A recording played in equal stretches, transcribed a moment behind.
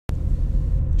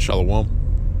Shalom.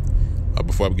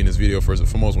 Before I begin this video, first and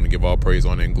foremost, I want to give all praise,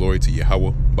 honor, and glory to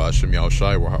Yahweh, Ba'ashem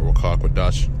Yahushai, Rahak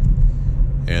Kwadash,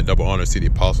 and double honors to the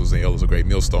apostles and elders of Great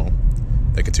Millstone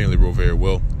that continually rule very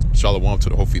well. Shalom to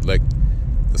the whole elect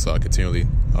that's continually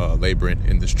laboring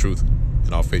in this truth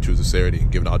and our faith, truth, and sincerity,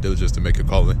 and giving our diligence to make your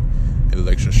calling and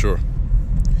election sure.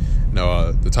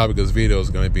 Now, the topic of this video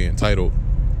is going to be entitled,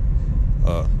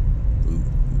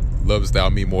 Lovest thou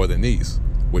me more than these?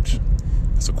 Which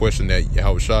is a question that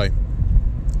Yahushai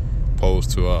posed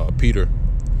to Peter,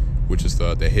 which is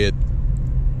the head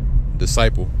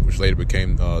disciple, which later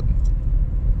became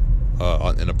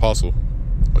an apostle,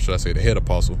 or should I say the head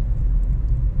apostle.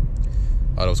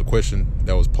 That was a question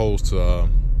that was posed to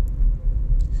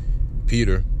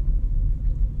Peter,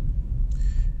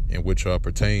 in which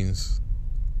pertains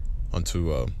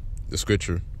unto the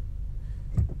scripture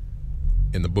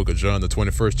in the book of John, the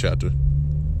 21st chapter,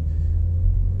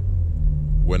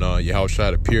 when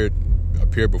Yahushua appeared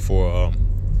before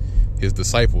his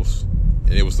disciples,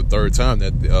 and it was the third time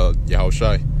that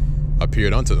Yahushua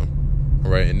appeared unto them.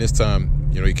 All right, and this time,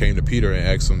 he came to Peter and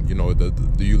asked him,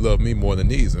 do you love me more than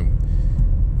these? And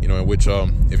in which,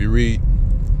 if you read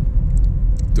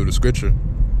through the scripture,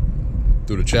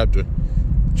 through the chapter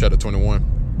 21,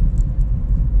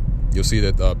 you'll see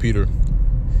that Peter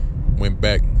went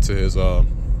back to his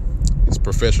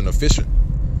profession of fishing.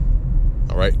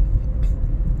 All right.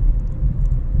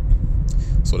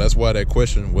 So that's why that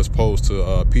question was posed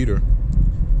to Peter,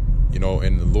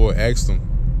 and the Lord asked him,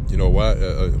 why,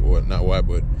 or not why,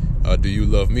 but do you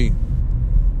love me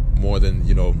more than,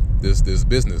 this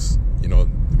business,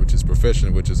 which is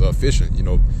profession, which is fishing, in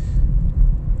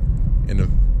the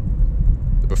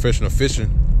profession of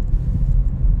fishing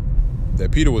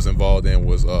that Peter was involved in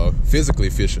was physically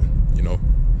fishing,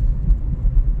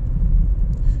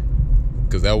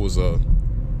 because that was a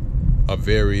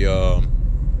very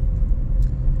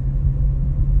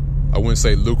I wouldn't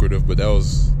say lucrative, but that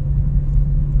was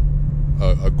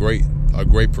a great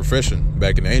profession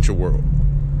back in the ancient world.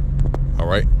 All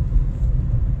right,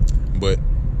 but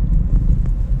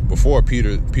before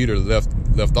Peter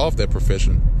left off that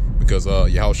profession, because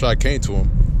Yahushua came to him,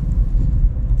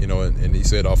 and he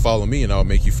said, "I'll follow me, and I'll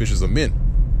make you fishers of men."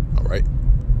 All right.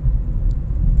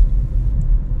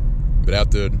 But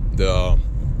after the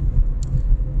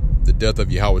death of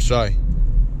Yahushua,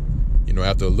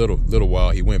 after a little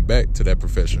while, he went back to that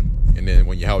profession. And then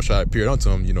when Yahushua appeared unto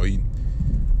him,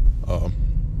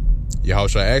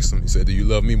 Yahushua asked him, he said, "Do you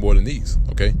love me more than these?"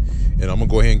 Okay. And I'm gonna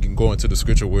go ahead and go into the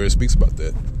scripture where it speaks about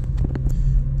that.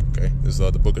 Okay. This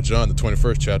is the book of John, the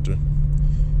 21st chapter,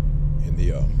 in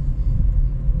the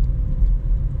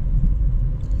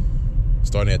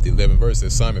starting at the 11th verse. It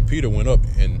says, Simon Peter went up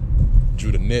and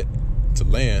drew the net to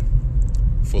land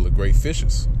full of great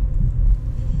fishes,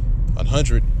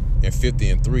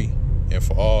 153, and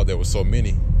for all there were so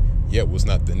many, yet was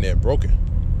not the net broken.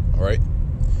 All right.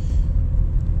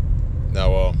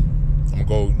 Now I'm gonna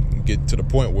go get to the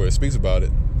point where it speaks about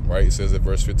it. Right. It says at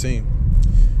verse 15.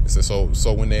 It says,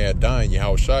 so when they had dined,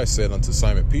 Yahushua said unto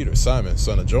Simon Peter, Simon,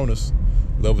 son of Jonas,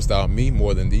 lovest thou me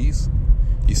more than these?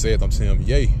 He said unto him,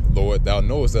 Yea, Lord, thou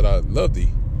knowest that I love thee.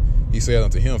 He said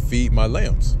unto him, Feed my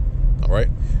lambs. All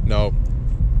right. Now,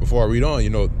 before I read on,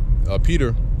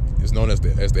 Peter is known as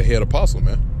the head apostle,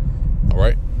 man. All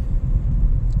right.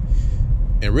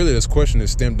 And really, this question is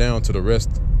stemmed down to the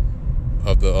rest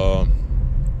of the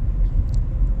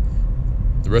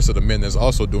men that's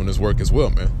also doing this work as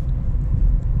well, man.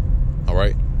 All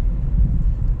right.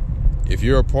 If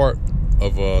you're a part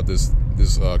of this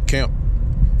camp,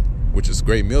 which is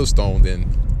Great Millstone,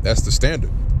 then that's the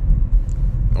standard.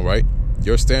 All right.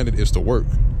 Your standard is to work,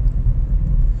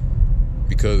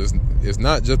 because it's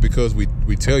not just because we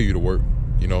tell you to work,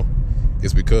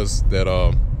 it's because that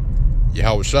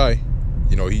Yahushua,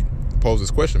 he posed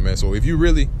this question, man. So if you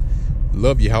really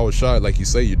love Yahushua like you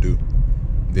say you do,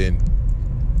 then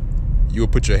you will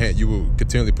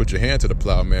continually put your hand to the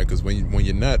plow, man. Because when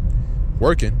you're not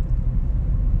working,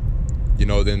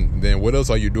 then what else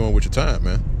are you doing with your time,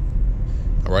 man?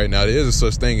 All right. Now, there is a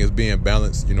such thing as being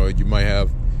balanced. You might have,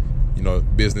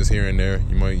 business here and there.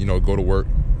 You might, go to work.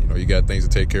 You got things to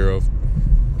take care of.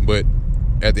 But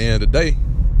at the end of the day,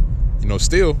 you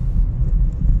still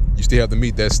have to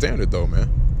meet that standard, though, man.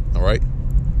 All right.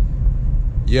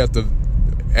 You have to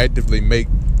actively make,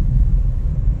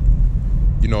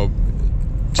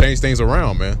 change things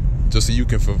around, man, just so you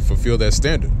can fulfill that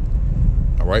standard.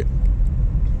 All right.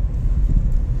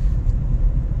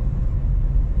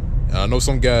 And I know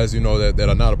some guys, that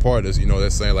are not a part of this,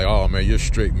 that's saying like, oh man, you're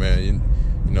strict, man.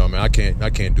 Man, I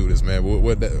can't do this, man.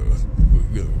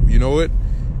 You know what?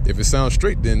 If it sounds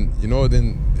straight, then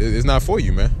then it's not for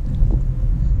you, man.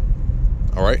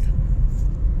 All right.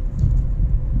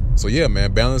 So yeah,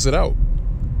 man, balance it out.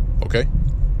 Okay.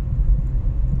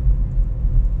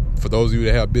 For those of you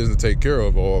that have business to take care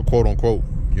of, or quote unquote,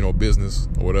 business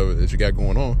or whatever that you got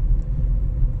going on.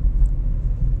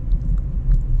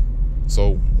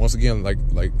 So once again, like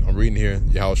I'm reading here,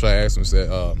 Yahushua asked him,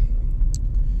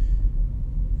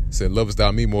 said, "Lovest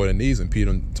thou me more than these?" And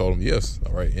Peter told him, "Yes."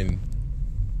 All right, and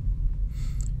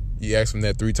he asked him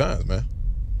that 3 times, man.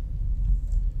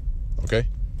 Okay.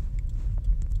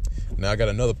 Now I got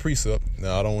another precept.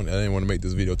 Now I didn't want to make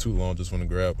this video too long. Just want to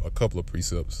grab a couple of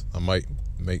precepts. I might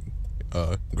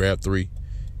grab 3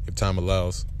 if time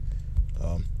allows.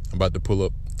 I'm about to pull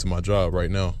up to my job right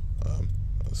now.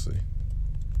 Let's see.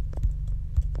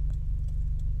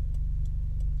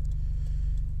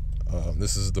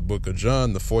 This is the book of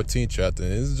John, the 14th chapter,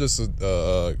 and this is just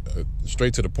a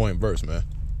straight to the point verse, man.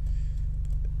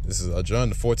 This is John,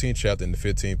 the 14th chapter, and the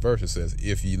 15th verse. It says,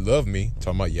 "If ye love me,"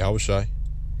 talking about Yahushua,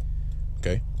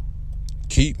 okay,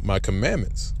 "keep my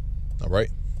commandments." All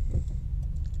right.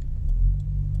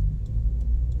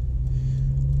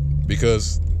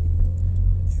 Because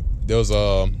there was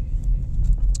a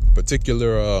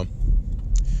particular,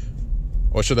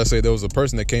 or should I say, there was a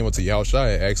person that came up to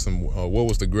Yahushua and asked him, what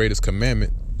was the greatest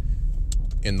commandment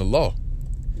in the law?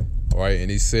 All right, and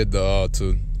he said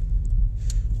to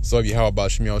serve Yahweh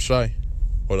B'Shem Yahushua,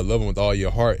 or to love him with all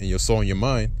your heart and your soul and your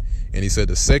mind. And he said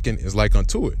the second is like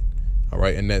unto it. All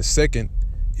right, and that second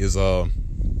is thou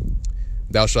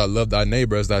shalt love thy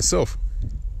neighbor as thyself.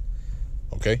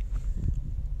 Okay.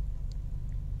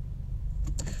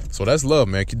 So that's love,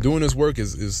 man. Doing this work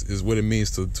is what it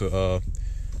means to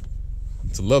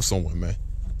love someone, man.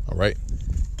 All right.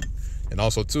 And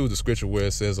also too, the scripture where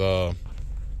it says,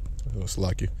 it's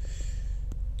like you,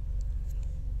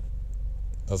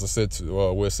 as I said,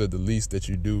 where it said the least that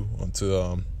you do unto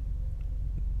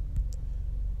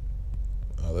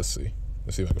let's see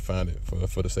if I can find it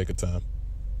for the sake of time.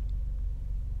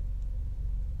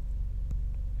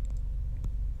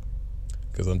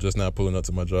 Because I'm just not pulling up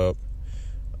to my job.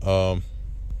 All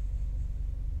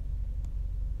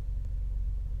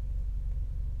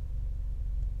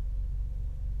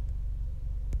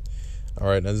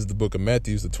right, now this is the book of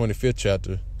Matthew, the 25th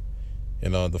chapter,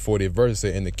 and the 40th verse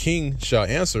says, "And the king shall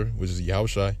answer," which is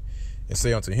Yahushua, "and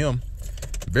say unto him,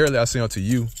 Verily I say unto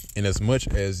you, inasmuch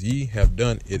as ye have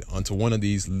done it unto one of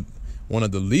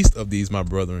the least of these my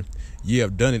brethren, ye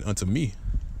have done it unto me."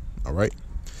 All right.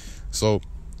 So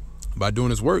by doing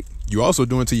this work, you also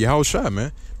doing it to Yahushua,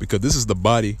 man, because this is the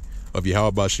body of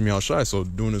Yahweh B'Shem Yahushua. So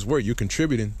doing this work, you're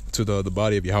contributing to the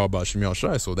body of Yahweh B'Shem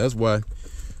Yahushua. So that's why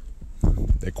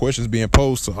that question is being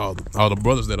posed to all the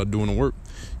brothers that are doing the work.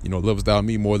 Lovest thou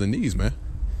me more than these, man?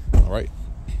 All right.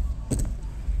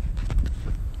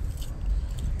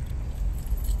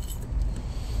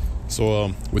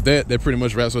 So with that pretty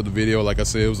much wraps up the video. Like I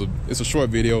said, it's a short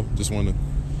video. Just want to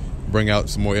bring out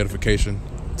some more edification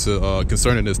to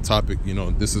concerning this topic.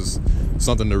 This is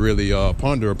something to really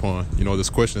ponder upon. This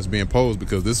question is being posed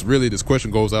because this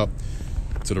question goes out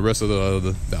to the rest of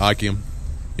the Akim,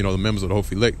 the members of the Holy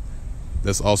Elect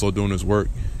that's also doing this work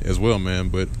as well, man.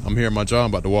 But I'm here at my job,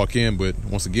 I'm about to walk in. But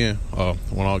once again, I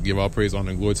want to give all praise, honor,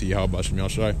 and glory to Yahweh B'Shem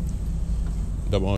Yahushua. Double honor.